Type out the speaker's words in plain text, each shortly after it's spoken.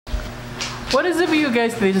What is up, you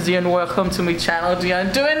guys? This is Ian. Welcome to my channel.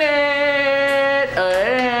 Ian doing it.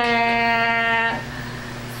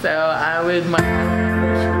 So I'm with my.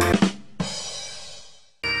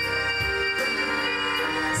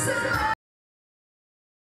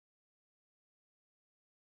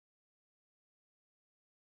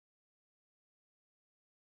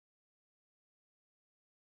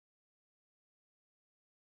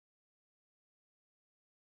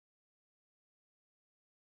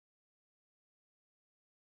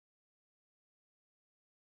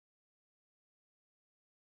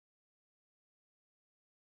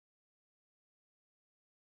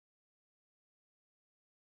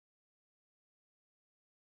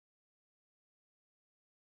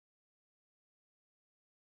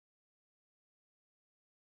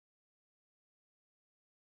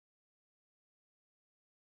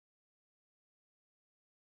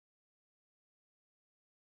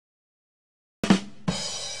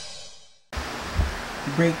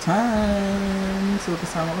 Break time! So,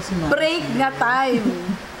 kasama ko si Mama. Break na time!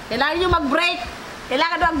 Kailangan nyo mag-break!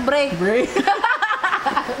 Kailangan nyo mag-break! Break!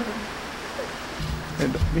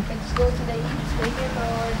 Let's go to the east. Thank you,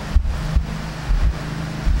 Lord.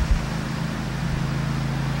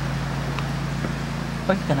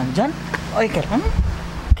 Oy, ka lang dyan? Oy, ka lang?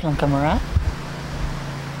 Ka lang, camera?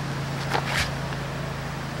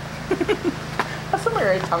 Asa may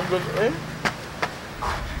right angle eh?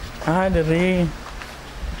 Ah, dari.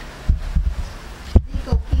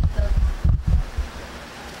 Ikaw, kita.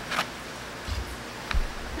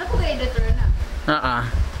 Naku ka editor na?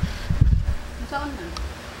 Saan na?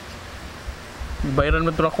 Bayaran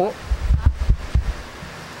mo ito ako.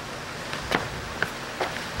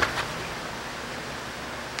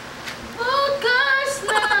 Focus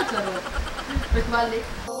na! Charot. Balik.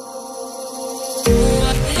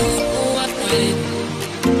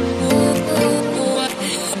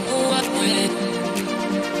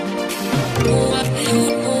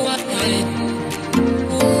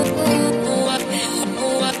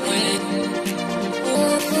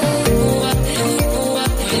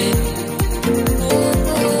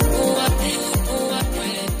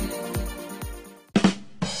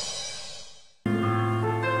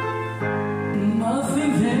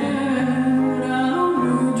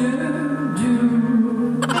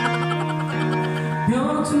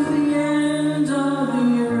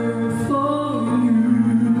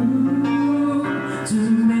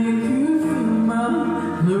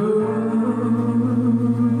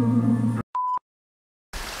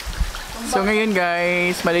 So ngayon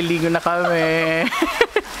guys, maliligo na kami.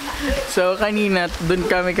 So kanina, dun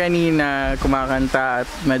kami kanina kumakanta at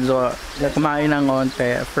medyo kumain ng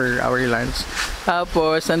konti for our lunch.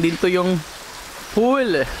 Tapos nandito yung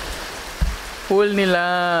pool. Pool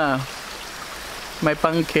nila. May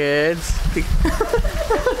pang kids.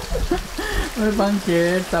 May pang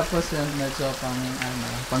kids. Tapos yung medyo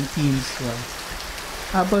pang teens.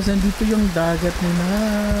 Tapos nandito yung dagat nila.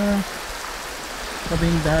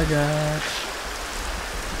 Kabing dagat.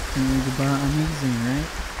 Diba? Amazing, right?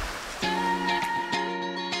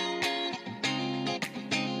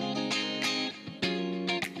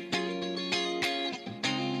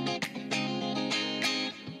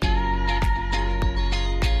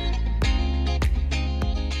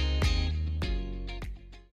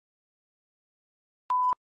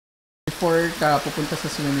 Before ka pupunta sa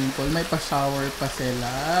swimming pool, may pa-shower pa sila.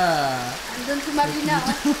 Andun si Marina.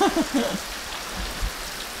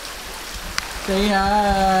 Say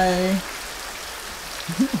hi!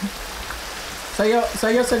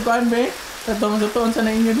 Sayo sa kuan be? Tatong sa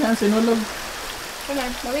na inyo niya, sinulog. Kaya,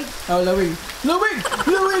 lawig. Oh, lawig! Lawig!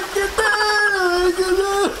 Lawig! Kita!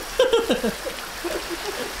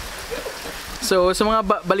 So, sa mga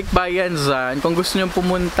balikbayan dyan, kung gusto nyo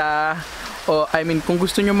pumunta, kung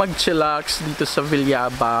gusto nyo mag-chillax dito sa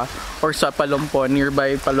Villaba or sa Palumpon,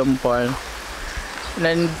 nearby Palumpon,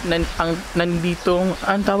 nandito,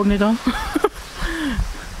 ang tawag nito?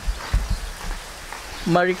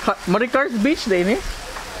 Maricar'S Beach din eh.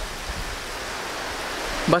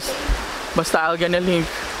 Basta I'll gonna link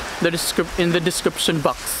in the description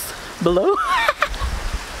box below.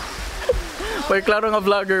 Pero klaro nga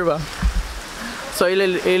vlogger ba? So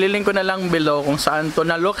ililink ko na lang below kung saan to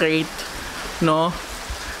na-locate, no?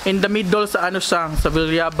 In the middle sa sa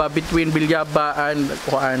Villaba, between Villaba and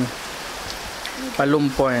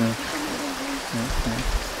Palumpon.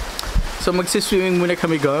 So magsiswimming muna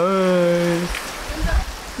kami guys.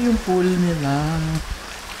 Yung pool nila.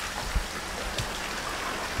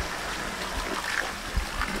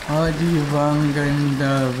 Oh, diba ang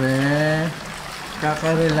ganda be?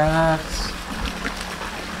 Kaka-relax.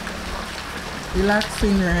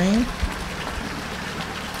 Relaxing, right?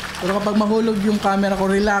 Pero kapag mahulog yung camera ko,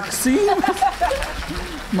 relaxing.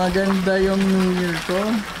 Maganda yung New Year ko.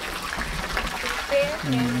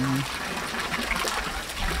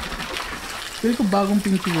 Feel ko bagong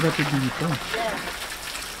pintura to dito.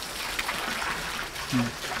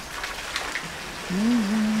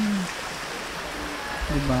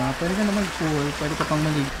 Diba? Pwede ka na mag-pool. Pwede ka pang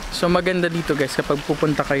malig. So maganda dito guys kapag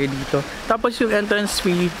pupunta kayo dito. Tapos yung entrance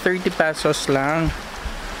fee, 30 pesos lang.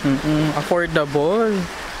 Affordable.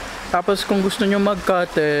 Tapos kung gusto nyo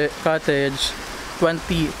mag-cottage,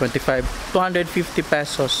 250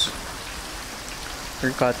 pesos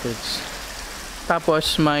per cottage.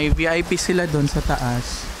 Tapos may VIP sila doon sa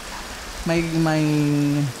taas. May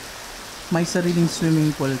sariling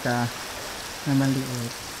swimming pool ka na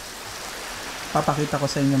maliit. Papakita ko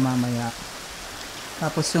sa inyo mamaya.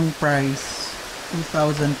 Tapos yung price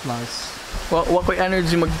 2,000 plus. Wa ko'y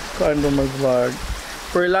energy mag-vlog.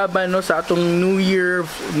 For laban no sa atong New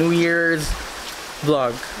Year's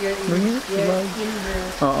vlog.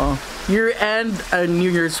 Oo. Year-end and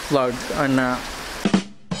New Year's vlog. Ana.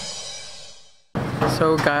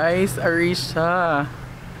 So guys, Arisha.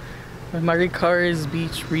 Maricar'S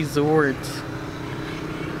Beach Resort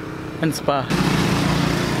and Spa.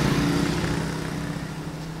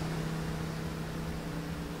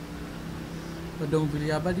 Padong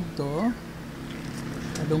bilyaba dito.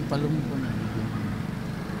 Padong palumpo na.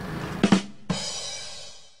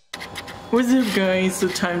 What's up guys? So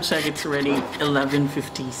time check, it's already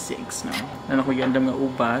 11:56 now. And ako yandam nga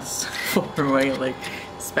ubas for my like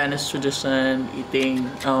Spanish tradition, eating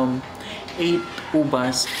 8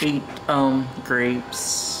 ubas, 8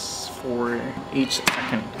 grapes for each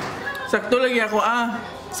second. Sakto lagi ako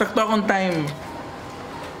sakto akong time.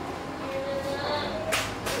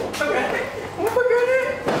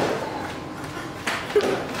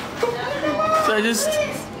 So I just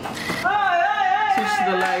switch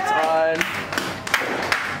the lights on.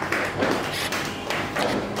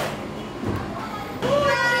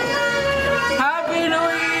 Happy New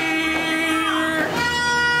Year!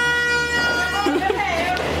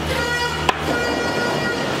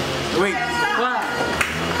 Wait, what?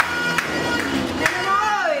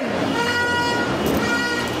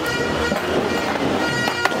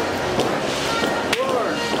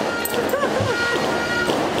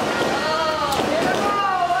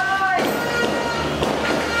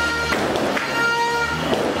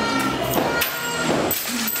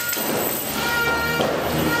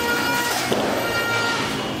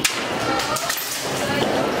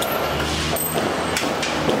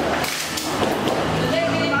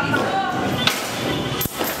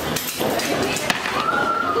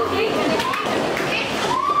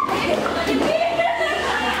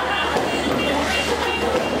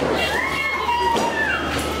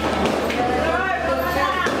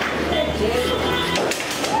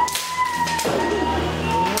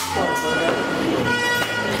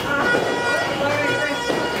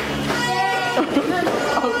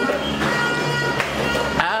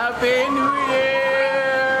 Happy New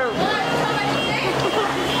Year!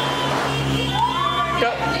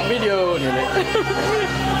 Video nila.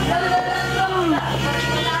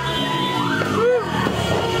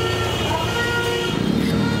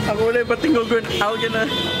 Ako wala yung patingogon. Ako gonna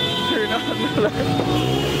turn on the light.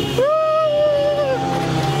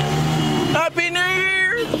 Happy New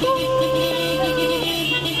Year!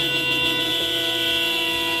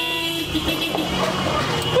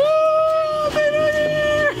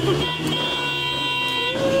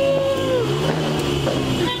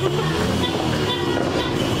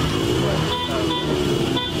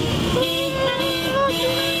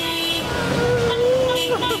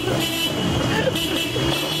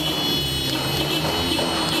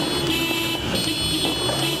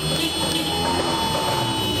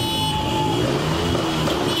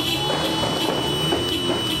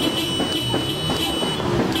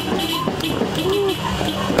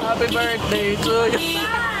 Happy birthday to you.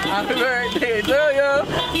 Happy birthday to you.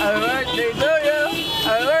 Happy birthday to you.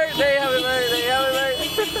 Happy birthday, happy birthday, happy birthday.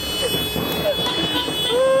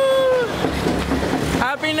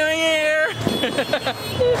 Happy New Year.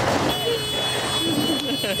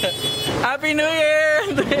 Happy New Year.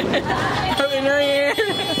 Happy New Year.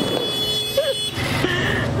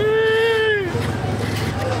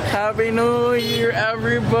 Happy New Year,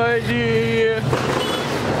 everybody.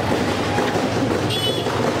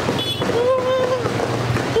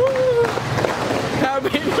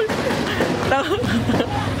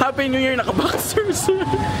 Happy New Year, naka-boxers.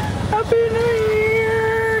 Happy New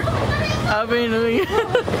Year. Happy New Year.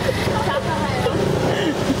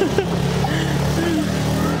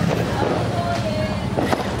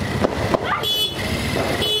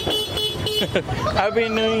 Happy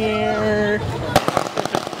New Year!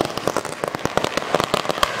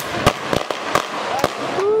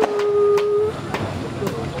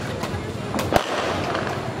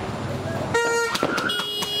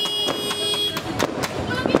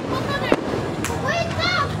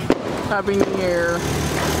 Happy New Year!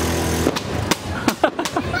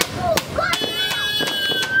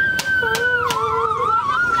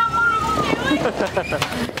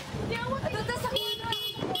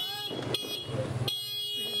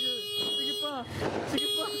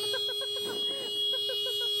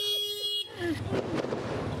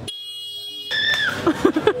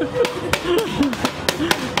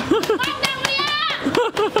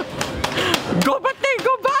 Go back there!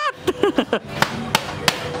 Go back!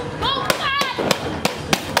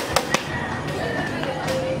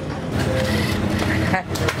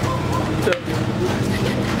 So,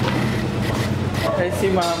 ay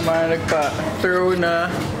si Mama nagpa-throw na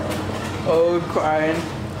kuan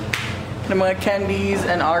ng mga candies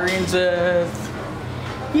and oranges.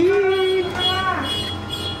 Yay!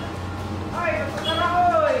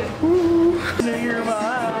 New Year,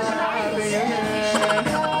 Ma!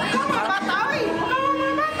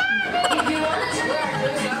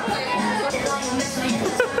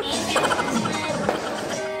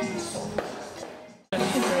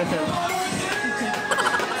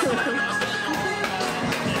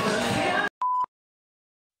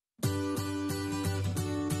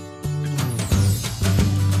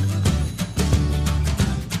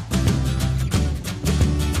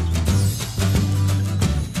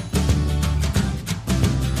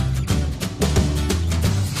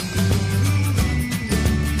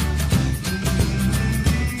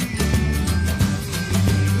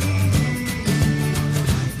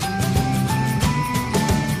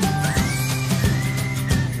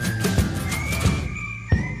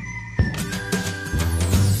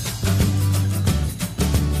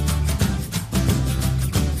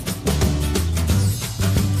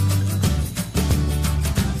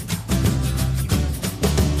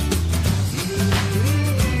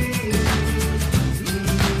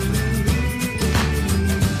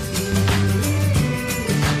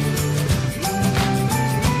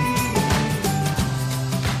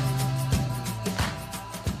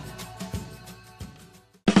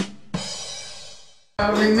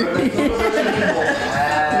 Happy New Year! Happy New Year!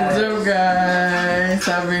 What's up, guys?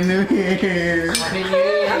 Happy New Year! Happy New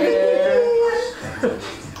Year!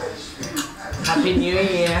 Happy New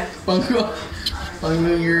Year! Pang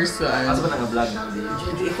New Year's time. Asa ba naka-vlog?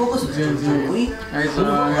 I-focus mo dyan. Uy. Ay, so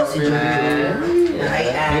happy New Year.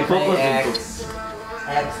 May focus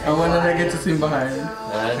Awan na naging sa simbahan.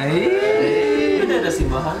 Ay! Hindi na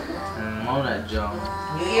simbahan? Mau na, Jong.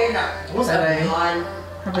 New Year na. Aray.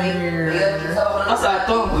 Happy New Year. Asa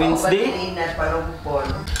ito? Wednesday?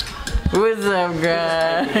 What's up,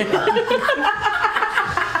 guys?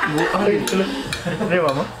 Ano yung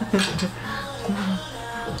mama?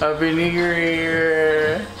 Happy New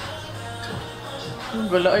Year!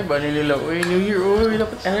 Wala ay ba nila? Uy, New Year! Uy,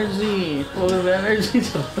 dapat energy! Full of energy!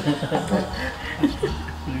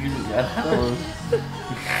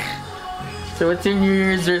 So what's your New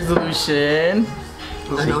Year's resolution?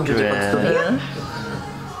 What's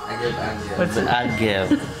it?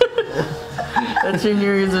 Agib. What's your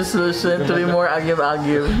New Year's resolution? To be more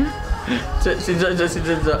agib-agib. Si Jojo.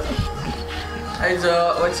 Hi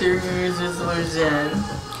Jo, what's your New Year's resolution?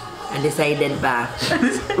 Undecided pa.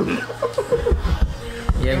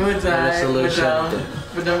 Yung resolution.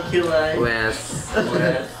 Madam Kilay. West.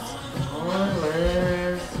 Oh,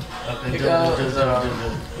 Wes. Ikaw,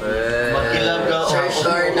 Mag-ilab ka.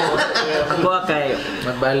 Sure na. Ako kay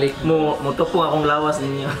magbalik mo. Muto po akong lawas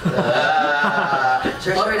ninyo.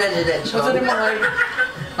 Sure na dyan. what's the name of like?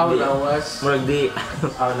 Lawas. Murag di.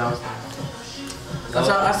 Lawas.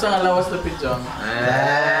 Asa nga lawas na pitjong?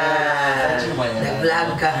 Nag-vlog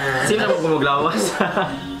ka ha. Sino mo kumaglawas?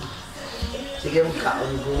 Sige mo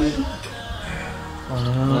kaon ko.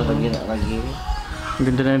 Lagi. Ang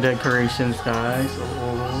ganda ng decorations, guys.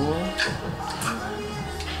 Oh.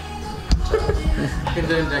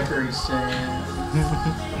 Ganda ng decoration.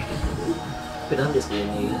 Pinahanda sa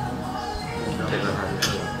yun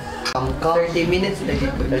 30 minutes lagi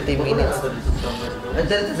ko. 30 minutes.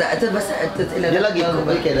 Ito basta Nilagay ko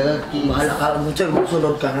ba kaya nilagay? Bahala ka,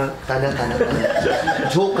 musunod ka ha. Tana.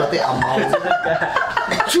 Joke natin, amaw.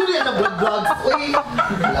 Actually, ano, vlog. Uy!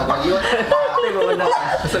 Labang yun.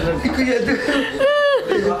 Kuya doon.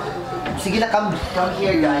 Sige na, come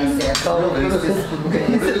here guys. Ito,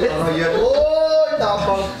 guys. Uy!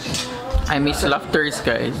 Tapang. I miss laughters,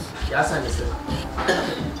 guys. Asan isa?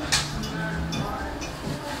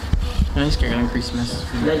 Nice kaya lang Christmas.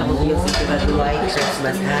 Dahil ako yung siguraduhay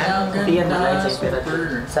Christmas ha. Iyan na kayo sa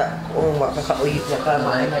siguraduhay. Sa kung makakaulit na ka,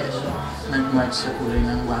 Nag-match sa kulay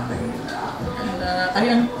ng bahay.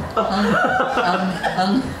 Ay,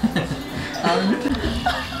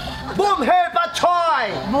 Boom hey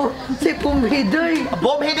pachoy! si Pumhidoy!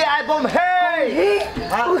 Boom hindi ay boom hey!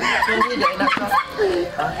 Ha? Pumhidoy na ka.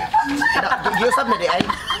 Giusap na di ay.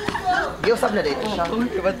 Giusap na di.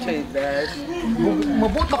 Pachoy, Dad.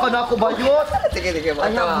 Mabut ka na ako bayot. Sige, I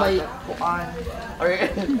have my kuan.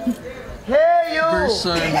 Hey you!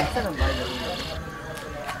 version.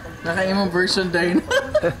 Nakaimong version din.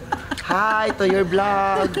 Hi to your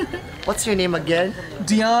vlog. What's your name again?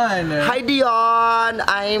 Dion. Hi Dion.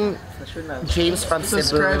 I'm James from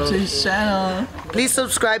Subscribe to Cebu. his channel. Please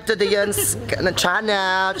subscribe to Dion's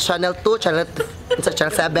channel. Channel 2, channel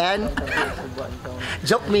 7.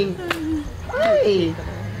 Joke me. Hey.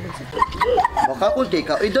 Baka kung di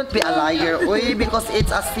ka, don't be a liar. Uy, because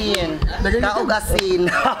it's a sin. Kaog a sin.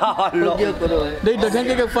 Day, daghan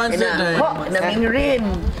kay kag fans na day. Namingrin!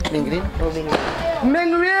 Mingrin?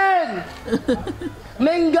 Mingrin!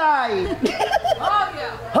 Mingay!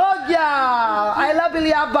 Hogya! I love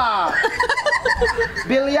Bilyaba!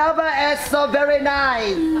 Bilyaba is so very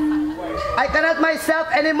nice! I cannot myself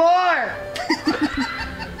anymore!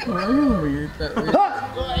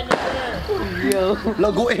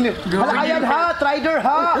 Laguin yun. Hala, ayan ha! Trider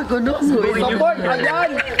ha! Support,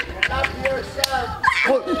 ayan!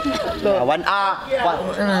 One A!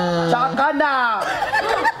 Tsaka na!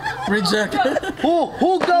 Reject.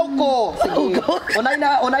 Hugaw ko! Sige.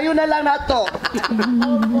 Unayon na lang nato.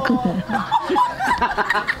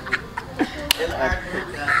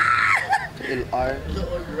 LR.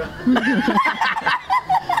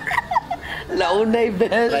 Launay,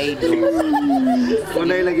 best!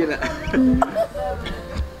 Unay lagi na.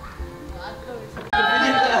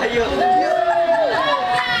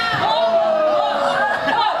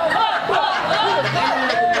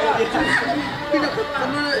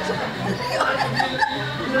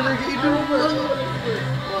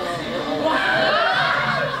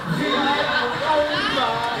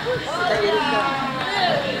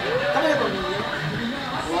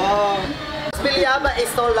 Bilyaba is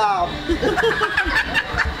so loud.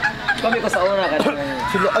 Kami ko sa una ka na.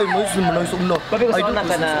 Sila ay mo naman ang sumno. Kami ko sa una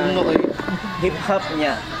ka na. Hip-hop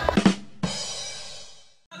niya.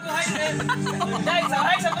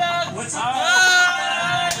 What's up,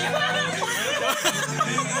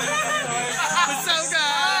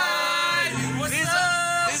 guys?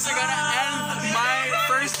 This is gonna end my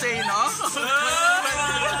first day, no?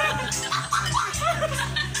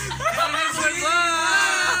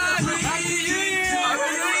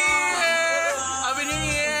 Happy New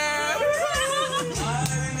Year!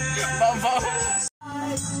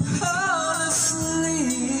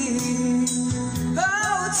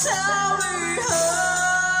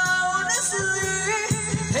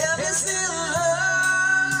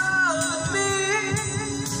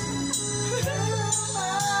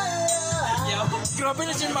 Grabe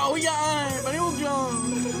na siya mauya ay. Paliwag lang.